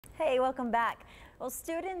Hey, welcome back. Well,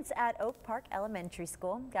 students at Oak Park Elementary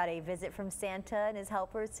School got a visit from Santa and his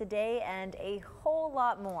helpers today and a whole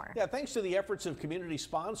lot more. Yeah, thanks to the efforts of community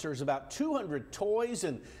sponsors, about 200 toys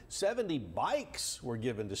and 70 bikes were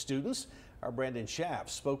given to students. Our Brandon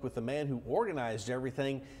Schaff spoke with the man who organized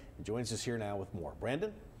everything and joins us here now with more.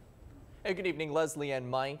 Brandon? Hey, good evening, Leslie and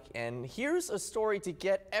Mike. And here's a story to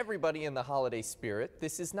get everybody in the holiday spirit.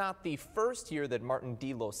 This is not the first year that Martin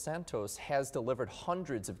de Los Santos has delivered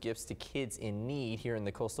hundreds of gifts to kids in need here in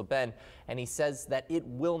the Coastal Bend. And he says that it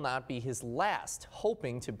will not be his last,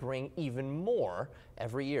 hoping to bring even more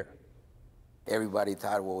every year. Everybody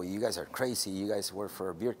thought, well, you guys are crazy. You guys work for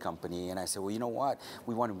a beer company. And I said, well, you know what?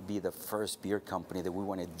 We want to be the first beer company that we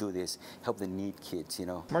want to do this, help the need kids, you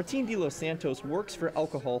know. Martin de Los Santos works for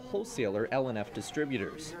alcohol wholesaler L&F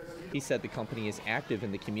Distributors. He said the company is active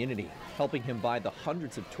in the community, helping him buy the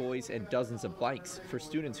hundreds of toys and dozens of bikes for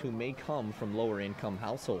students who may come from lower income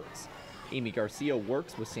households. Amy Garcia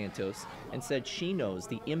works with Santos and said she knows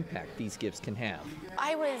the impact these gifts can have.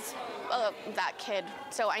 I was that kid,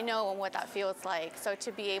 so I know what that feels like. So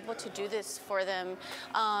to be able to do this for them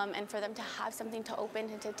and for them to have something to open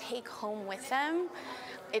and to take home with them,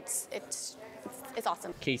 it's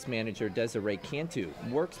awesome. Case manager Desiree Cantu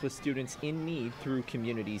works with students in need through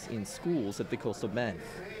communities in schools at the Coastal Bend.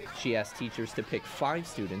 She asked teachers to pick 5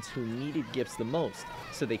 students who needed gifts the most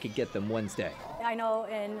so they could get them Wednesday. I know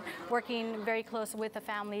in working very close with the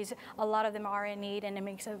families, a lot of them are in need, and it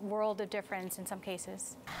makes a world of difference in some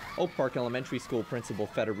cases. Oak Park Elementary School principal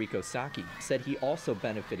Federico Sacchi said he also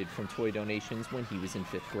benefited from toy donations when he was in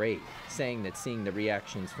 5th grade, saying that seeing the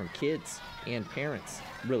reactions from kids and parents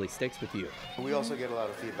really sticks with you. We also get a lot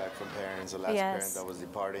of feedback from parents. The last parent that was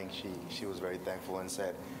departing, she was very thankful and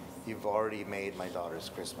said, "You've already made my daughter's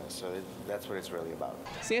Christmas." So that's what it's really about.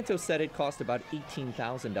 Santos said it cost about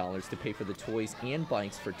 $18,000 to pay for the toys and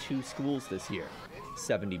bikes for 2 schools this year.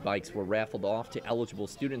 70 bikes were raffled off to eligible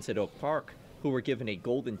students at Oak Park who were given a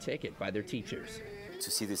golden ticket by their teachers. To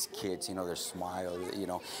see these kids, you know, their smile, you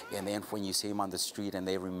know, and then when you see them on the street and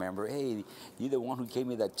they remember, hey, you're the one who gave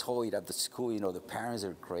me that toy at the school, you know, the parents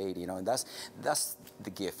are great, you know, and that's the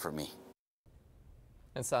gift for me.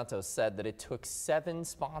 And Santos said that it took 7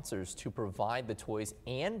 sponsors to provide the toys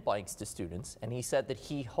and bikes to students, and he said that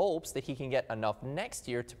he hopes that he can get enough next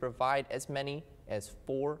year to provide as many as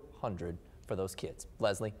 400 for those kids.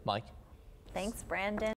 Leslie, Mike. Thanks, Brandon.